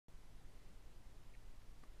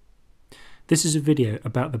This is a video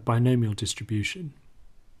about the binomial distribution.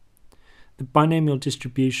 The binomial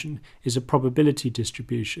distribution is a probability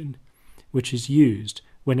distribution which is used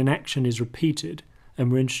when an action is repeated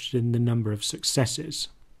and we're interested in the number of successes.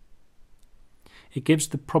 It gives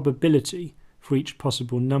the probability for each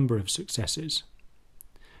possible number of successes,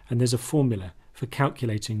 and there's a formula for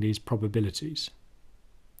calculating these probabilities.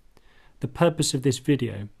 The purpose of this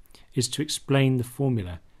video is to explain the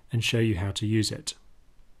formula and show you how to use it.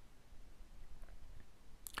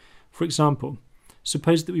 For example,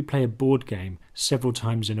 suppose that we play a board game several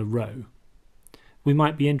times in a row. We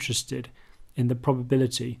might be interested in the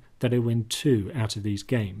probability that I win 2 out of these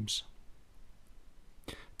games.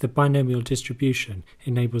 The binomial distribution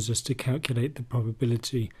enables us to calculate the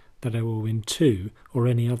probability that I will win 2 or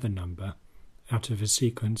any other number out of a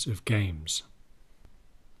sequence of games.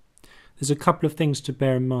 There's a couple of things to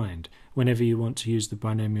bear in mind whenever you want to use the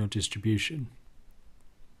binomial distribution.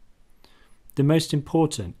 The most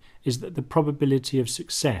important is that the probability of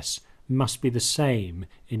success must be the same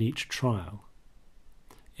in each trial.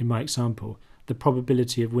 In my example, the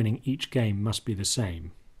probability of winning each game must be the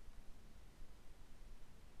same.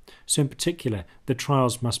 So in particular, the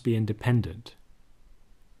trials must be independent.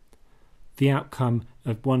 The outcome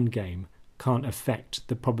of one game can't affect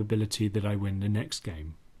the probability that I win the next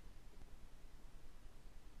game.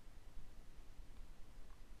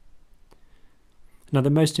 Now, the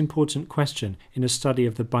most important question in a study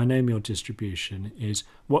of the binomial distribution is,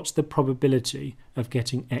 what's the probability of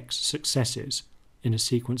getting X successes in a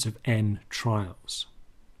sequence of N trials?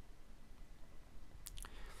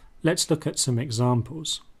 Let's look at some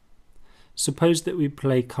examples. Suppose that we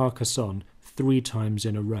play Carcassonne 3 times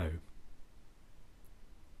in a row.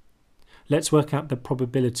 Let's work out the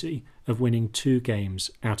probability of winning 2 games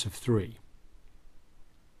out of 3.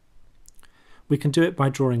 We can do it by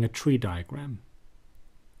drawing a tree diagram.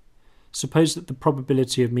 Suppose that the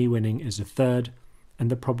probability of me winning is 1/3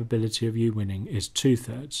 and the probability of you winning is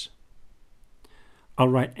 2/3. I'll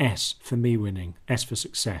write S for me winning, S for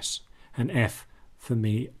success, and F for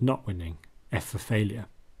me not winning, F for failure.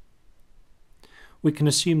 We can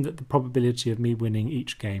assume that the probability of me winning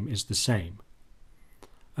each game is the same,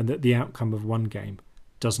 and that the outcome of one game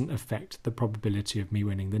doesn't affect the probability of me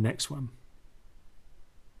winning the next one.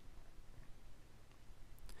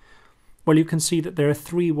 Well, you can see that there are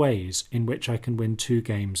 3 ways in which I can win 2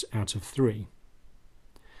 games out of 3.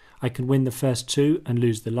 I can win the first 2 and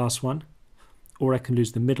lose the last one, or I can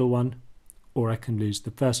lose the middle one, or I can lose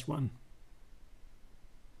the first one.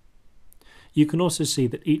 You can also see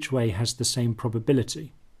that each way has the same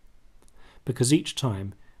probability, because each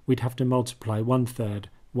time we'd have to multiply 1/3,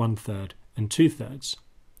 1/3, and 2/3,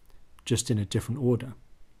 just in a different order.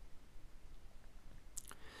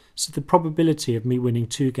 So the probability of me winning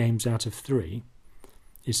 2 games out of 3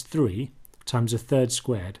 is 3 times 1/3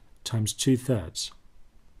 squared times 2/3.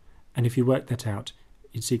 And if you work that out,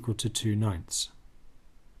 it's equal to 2/9.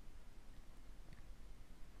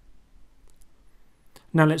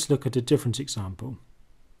 Now let's look at a different example.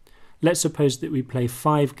 Let's suppose that we play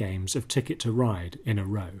 5 games of Ticket to Ride in a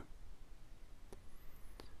row.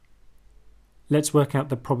 Let's work out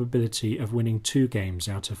the probability of winning 2 games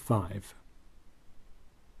out of 5.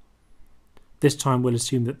 This time we'll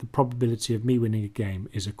assume that the probability of me winning a game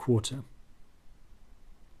is 1/4.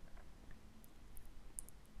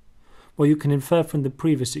 Well, you can infer from the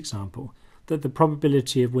previous example that the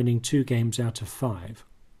probability of winning 2 games out of 5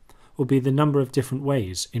 will be the number of different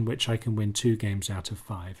ways in which I can win 2 games out of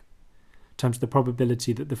 5, times the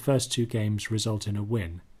probability that the first 2 games result in a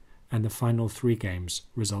win and the final 3 games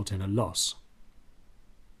result in a loss.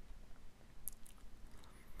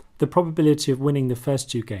 The probability of winning the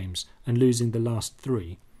first 2 games and losing the last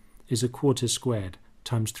 3 is 1/4 squared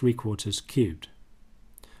times 3/4 cubed.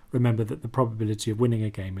 Remember that the probability of winning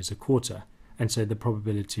a game is 1/4, and so the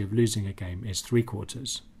probability of losing a game is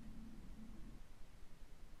 3/4.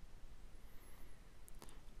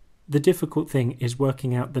 The difficult thing is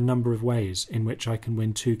working out the number of ways in which I can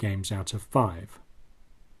win 2 games out of 5.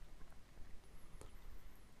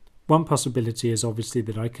 One possibility is obviously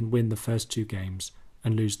that I can win the first 2 games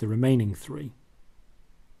and lose the remaining 3.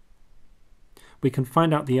 We can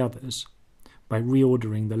find out the others by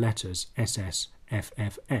reordering the letters SS,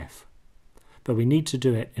 FF, F, but we need to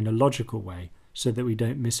do it in a logical way so that we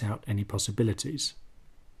don't miss out any possibilities.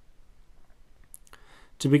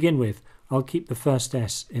 To begin with, I'll keep the first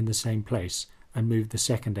S in the same place and move the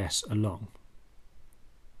second S along.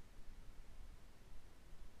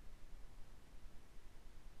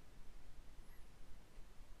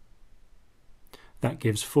 That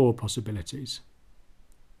gives 4 possibilities.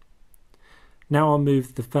 Now I'll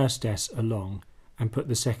move the first S along and put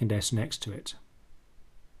the second s next to it,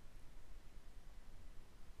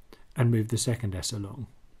 and move the second s along.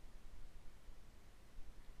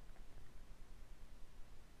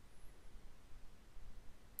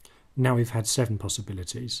 Now we've had 7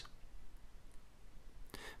 possibilities.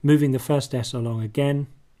 Moving the first s along again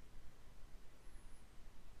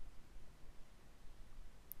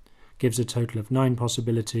gives a total of 9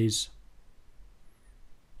 possibilities,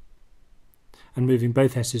 and moving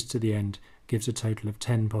both s's to the end gives a total of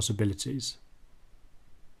 10 possibilities.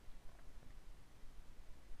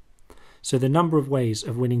 So the number of ways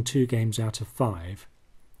of winning 2 games out of 5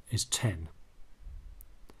 is 10.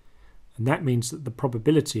 And that means that the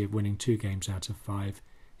probability of winning 2 games out of 5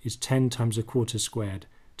 is 10 times a quarter squared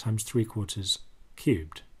times 3/4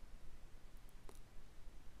 cubed.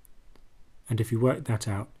 And if you work that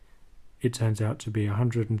out, it turns out to be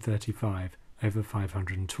 135 over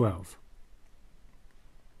 512.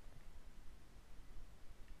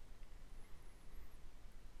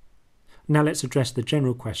 Now let's address the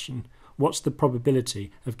general question: what's the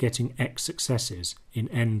probability of getting x successes in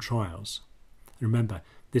n trials? Remember,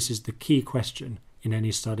 this is the key question in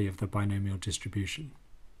any study of the binomial distribution.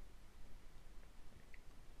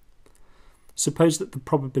 Suppose that the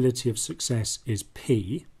probability of success is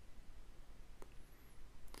p.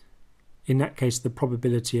 In that case, the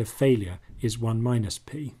probability of failure is 1 minus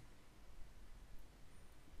p.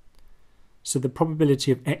 So the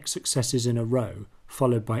probability of x successes in a row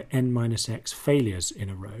followed by n minus x failures in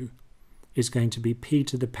a row is going to be p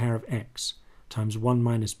to the power of x times 1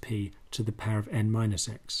 minus p to the power of n minus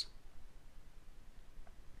x.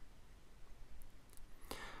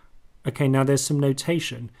 Okay, now there's some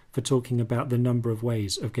notation for talking about the number of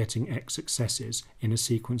ways of getting x successes in a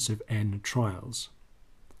sequence of n trials.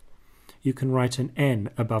 You can write an n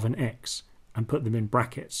above an x and put them in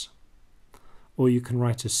brackets, or you can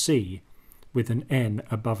write a c with an n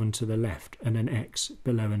above and to the left and an x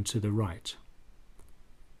below and to the right.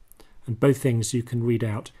 And both things you can read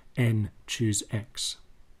out n choose x.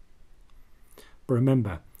 But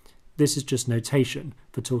remember, this is just notation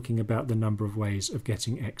for talking about the number of ways of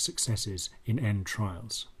getting x successes in n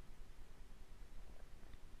trials.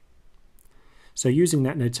 So using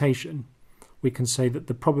that notation, we can say that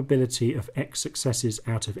the probability of x successes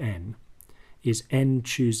out of n is n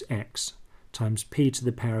choose x times p to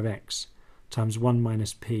the power of x times 1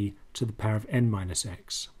 minus p to the power of n minus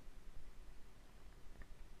x.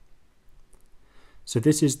 So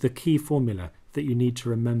this is the key formula that you need to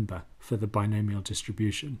remember for the binomial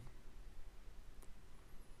distribution.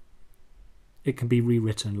 It can be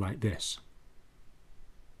rewritten like this.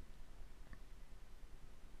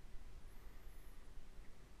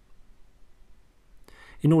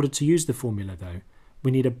 In order to use the formula, though,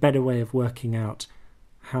 we need a better way of working out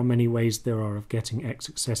how many ways there are of getting x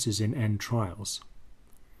successes in n trials.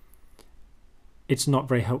 It's not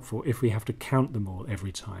very helpful if we have to count them all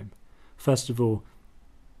every time. First of all,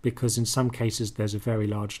 because in some cases there's a very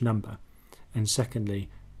large number, and secondly,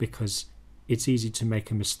 because it's easy to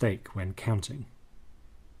make a mistake when counting.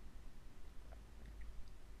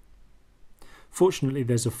 Fortunately,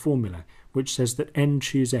 there's a formula which says that n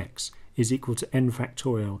choose x is equal to n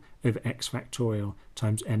factorial over x factorial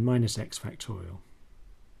times n minus x factorial.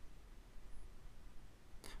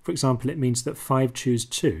 For example, it means that 5 choose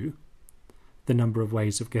 2, the number of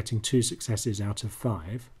ways of getting 2 successes out of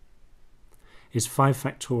 5, is 5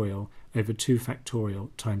 factorial over 2 factorial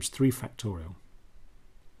times 3 factorial.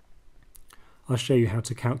 I'll show you how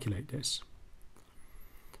to calculate this.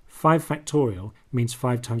 5 factorial means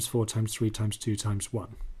 5 times 4 times 3 times 2 times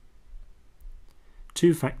 1.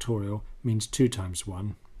 2 factorial means 2 times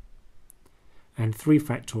 1. And 3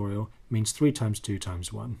 factorial means 3 times 2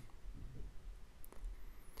 times 1.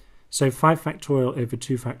 So 5 factorial over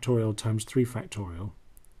 2 factorial times 3 factorial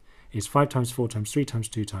is 5 times 4 times 3 times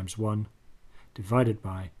 2 times 1 divided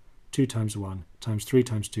by 2 times 1 times 3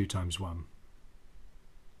 times 2 times 1.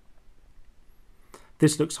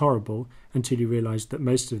 This looks horrible until you realise that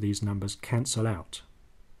most of these numbers cancel out,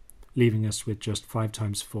 leaving us with just 5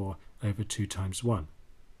 times 4 over 2 times 1,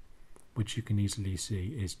 which you can easily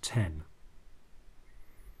see is 10.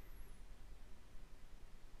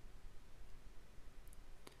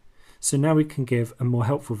 So now we can give a more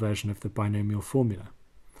helpful version of the binomial formula.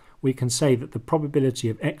 We can say that the probability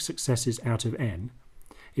of x successes out of n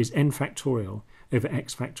is n factorial over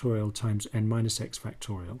x factorial times n minus x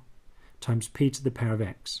factorial times p to the power of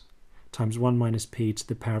x times 1 minus p to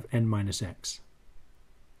the power of n minus x.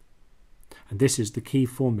 And this is the key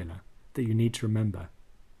formula that you need to remember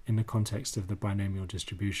in the context of the binomial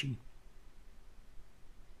distribution.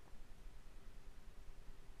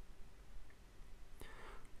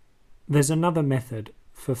 There's another method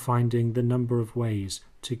for finding the number of ways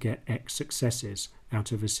to get x successes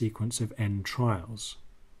out of a sequence of n trials.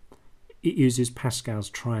 It uses Pascal's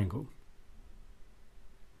triangle.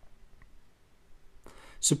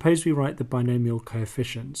 Suppose we write the binomial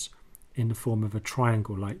coefficients in the form of a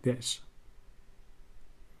triangle like this,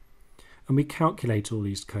 and we calculate all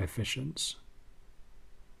these coefficients.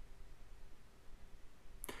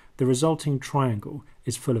 The resulting triangle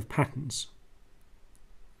is full of patterns.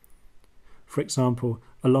 For example,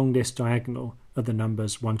 along this diagonal are the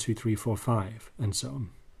numbers 1, 2, 3, 4, 5, and so on.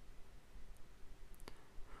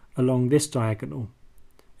 Along this diagonal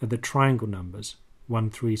are the triangle numbers 1,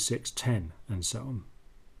 3, 6, 10, and so on.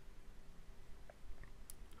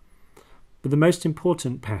 But the most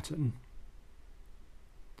important pattern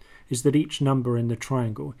is that each number in the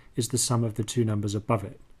triangle is the sum of the two numbers above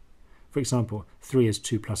it. For example, 3 is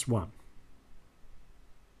 2 plus 1.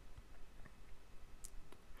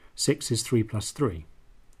 6 is 3 plus 3.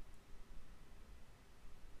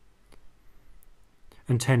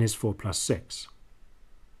 And 10 is 4 plus 6.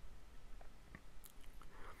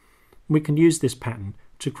 We can use this pattern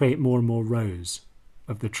to create more and more rows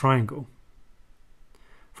of the triangle.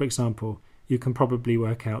 For example, you can probably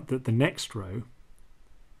work out that the next row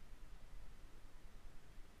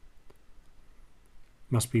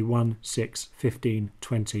must be 1, 6, 15,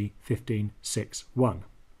 20, 15, 6, 1.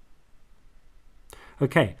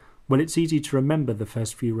 Okay, well, it's easy to remember the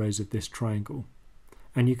first few rows of this triangle,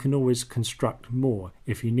 and you can always construct more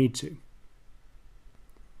if you need to.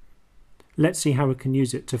 Let's see how we can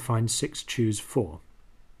use it to find 6 choose 4.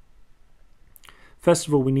 First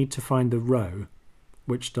of all, we need to find the row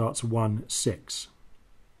which starts 1, 6.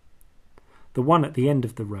 The 1 at the end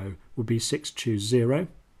of the row will be 6 choose 0.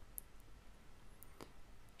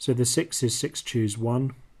 So the 6 is 6 choose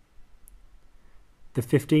 1. The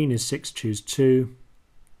 15 is 6 choose 2.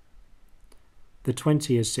 The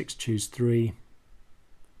 20 is 6 choose 3.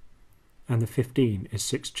 And the 15 is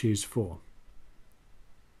 6 choose 4.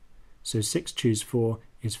 So 6 choose 4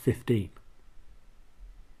 is 15.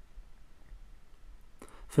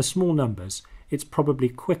 For small numbers, it's probably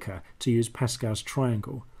quicker to use Pascal's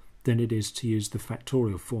triangle than it is to use the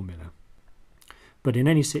factorial formula. But in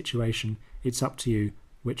any situation, it's up to you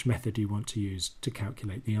which method you want to use to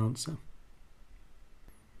calculate the answer.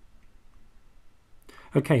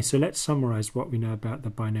 Okay, so let's summarize what we know about the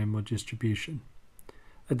binomial distribution.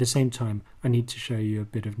 At the same time, I need to show you a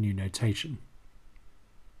bit of new notation.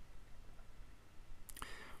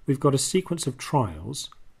 We've got a sequence of trials,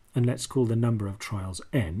 and let's call the number of trials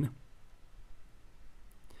n.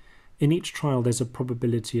 In each trial there's a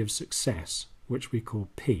probability of success, which we call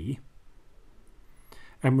p,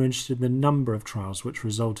 and we're interested in the number of trials which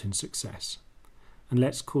result in success, and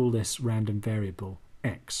let's call this random variable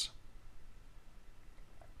x.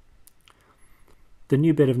 The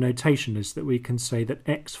new bit of notation is that we can say that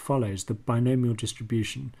x follows the binomial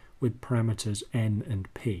distribution with parameters n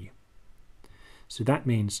and p. So that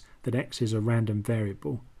means that x is a random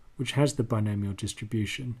variable which has the binomial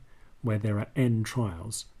distribution where there are n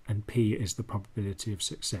trials and p is the probability of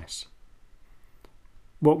success.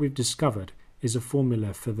 What we've discovered is a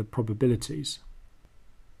formula for the probabilities.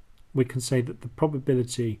 We can say that the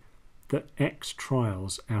probability that x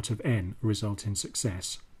trials out of n result in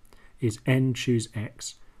success is n choose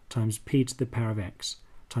x times p to the power of x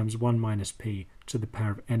times 1 minus p to the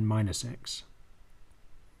power of n minus x.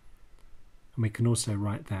 And we can also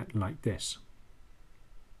write that like this.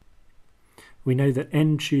 We know that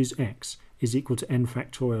n choose x is equal to n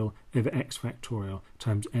factorial over x factorial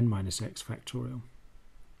times n minus x factorial.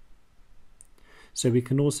 So we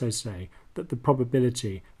can also say that the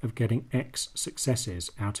probability of getting x successes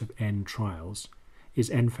out of n trials is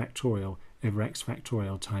n factorial over x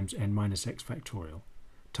factorial times n minus x factorial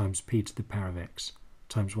times p to the power of x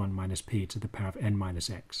times 1 minus p to the power of n minus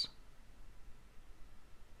x.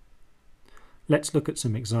 Let's look at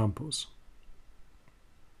some examples.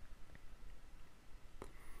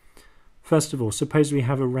 First of all, suppose we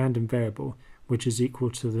have a random variable which is equal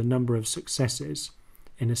to the number of successes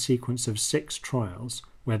in a sequence of 6 trials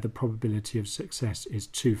where the probability of success is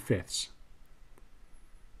 2/5.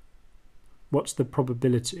 What's the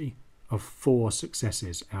probability of 4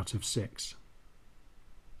 successes out of 6?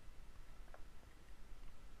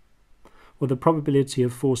 Well, the probability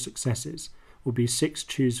of 4 successes will be 6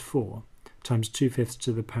 choose 4 times 2/5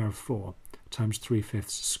 to the power of 4 times 3/5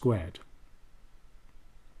 squared.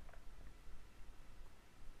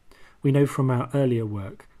 We know from our earlier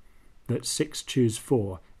work that 6 choose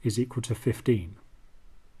 4 is equal to 15.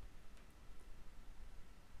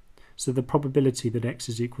 So the probability that x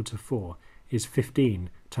is equal to 4 is 15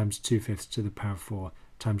 times 2/5 to the power of 4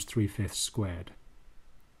 times 3/5 squared.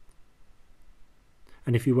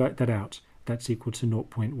 And if you work that out, that's equal to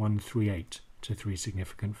 0.138 to 3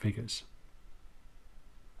 significant figures.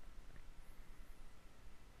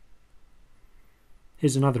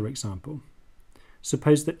 Here's another example.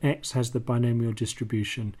 Suppose that x has the binomial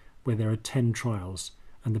distribution where there are 10 trials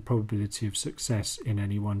and the probability of success in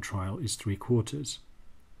any one trial is 3/4.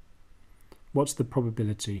 What's the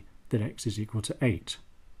probability that x is equal to 8?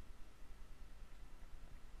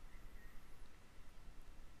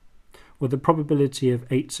 Well, the probability of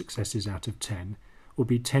 8 successes out of 10 will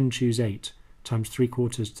be 10 choose 8 times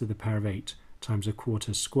 3/4 to the power of 8 times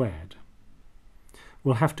 1/4 squared.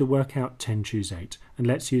 We'll have to work out 10 choose 8, and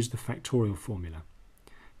let's use the factorial formula.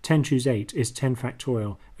 10 choose 8 is 10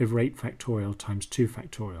 factorial over 8 factorial times 2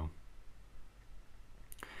 factorial.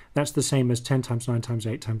 That's the same as 10 times 9 times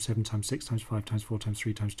 8 times 7 times 6 times 5 times 4 times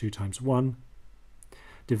 3 times 2 times 1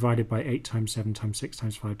 divided by 8 times 7 times 6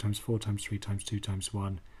 times 5 times 4 times 3 times 2 times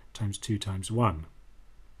 1 times 2 times 1.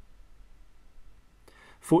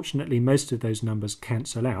 Fortunately, most of those numbers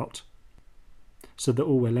cancel out, so that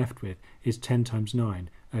all we're left with is 10 times 9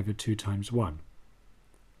 over 2 times 1,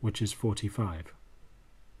 which is 45.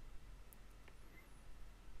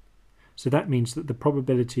 So that means that the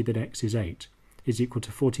probability that x is 8 is equal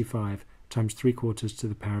to 45 times 3/4 to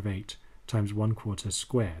the power of 8 times 1/4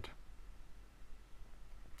 squared.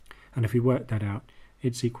 And if we work that out,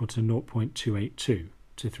 it's equal to 0.282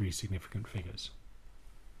 to 3 significant figures.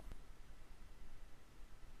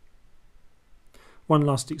 One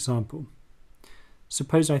last example.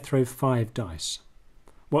 Suppose I throw 5 dice.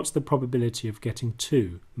 What's the probability of getting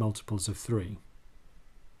 2 multiples of 3?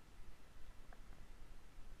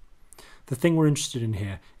 The thing we're interested in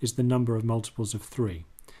here is the number of multiples of 3.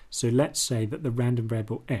 So let's say that the random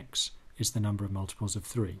variable x is the number of multiples of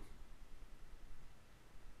 3.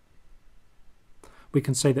 We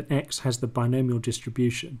can say that x has the binomial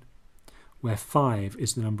distribution, where 5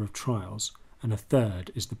 is the number of trials and 1/3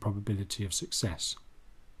 is the probability of success.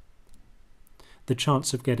 The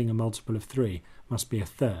chance of getting a multiple of 3 must be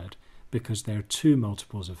 1/3 because there are 2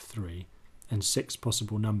 multiples of 3 and 6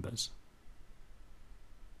 possible numbers.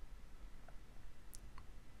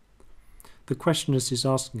 The question is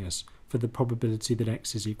asking us for the probability that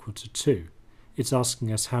x is equal to 2. It's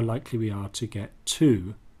asking us how likely we are to get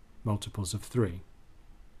 2 multiples of 3.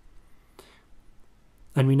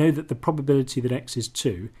 And we know that the probability that x is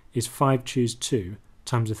 2 is 5 choose 2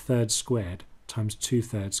 times 1/3 squared times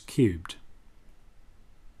 2/3 cubed.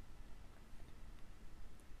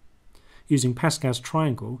 Using Pascal's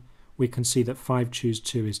triangle, we can see that 5 choose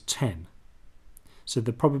 2 is 10. So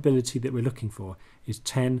the probability that we're looking for is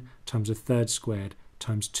 10 times 1/3 squared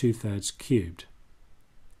times 2/3 cubed.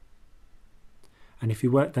 And if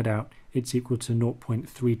you work that out, it's equal to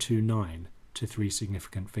 0.329 to 3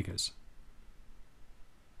 significant figures.